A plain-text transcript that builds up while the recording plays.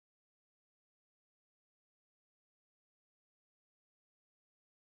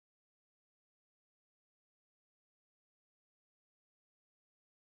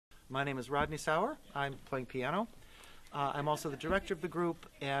My name is Rodney Sauer. I'm playing piano. I'm also the director of the group,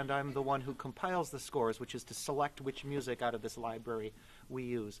 and I'm the one who compiles the scores, which is to select which music out of this library we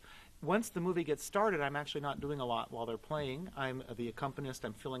use. Once the movie gets started, I'm actually not doing a lot while they're playing. I'm the accompanist.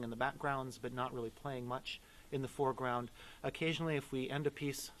 I'm filling in the backgrounds, but not really playing much in the foreground. Occasionally, if we end a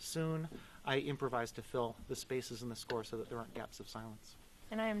piece soon, I improvise to fill the spaces in the score so that there aren't gaps of silence.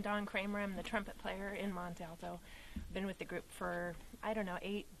 And I am Dawn Kramer. I'm the trumpet player in Mont Alto. I've been with the group for, 8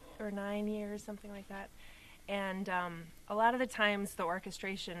 or 9 years, something like that. And a lot of the times the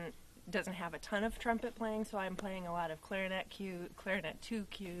orchestration doesn't have a ton of trumpet playing, so I'm playing a lot of clarinet 2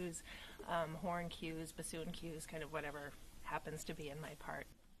 cues, horn cues, bassoon cues, kind of whatever happens to be in my part.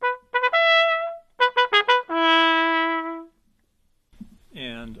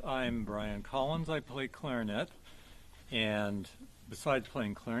 And I'm Brian Collins. I play clarinet, and besides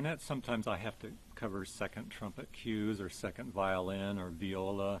playing clarinet, sometimes I have to cover second trumpet cues or second violin or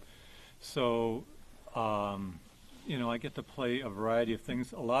viola. So, I get to play a variety of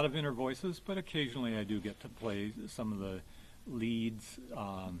things, a lot of inner voices, but occasionally I do get to play some of the leads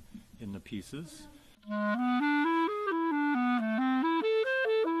in the pieces.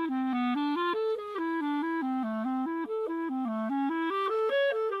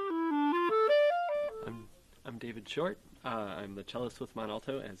 I'm David Short. I'm the cellist with Mont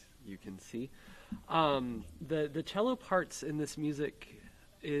Alto, as you can see. The cello parts in this music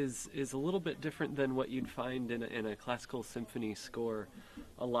is a little bit different than what you'd find in a classical symphony score.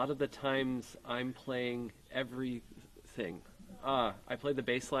 A lot of the times I'm playing everything. I play the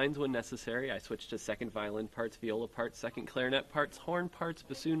bass lines when necessary. I switch to second violin parts, viola parts, second clarinet parts, horn parts,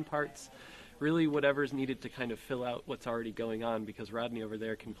 bassoon parts, really whatever's needed to kind of fill out what's already going on, because Rodney over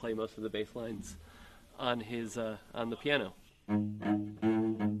there can play most of the bass lines on the piano.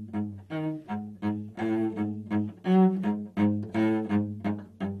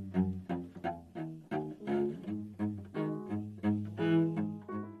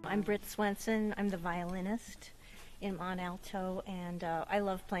 I'm Britt Swenson. I'm the violinist in Mont Alto, and I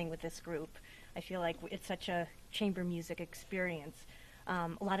love playing with this group. I feel like it's such a chamber music experience. A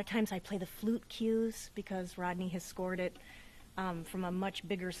lot of times I play the flute cues because Rodney has scored it from a much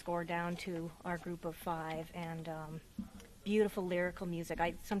bigger score down to our group of 5, and beautiful lyrical music.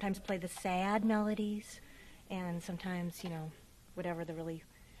 I sometimes play the sad melodies, and sometimes, whatever the really...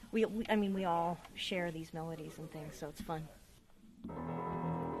 We all share these melodies and things, so it's fun.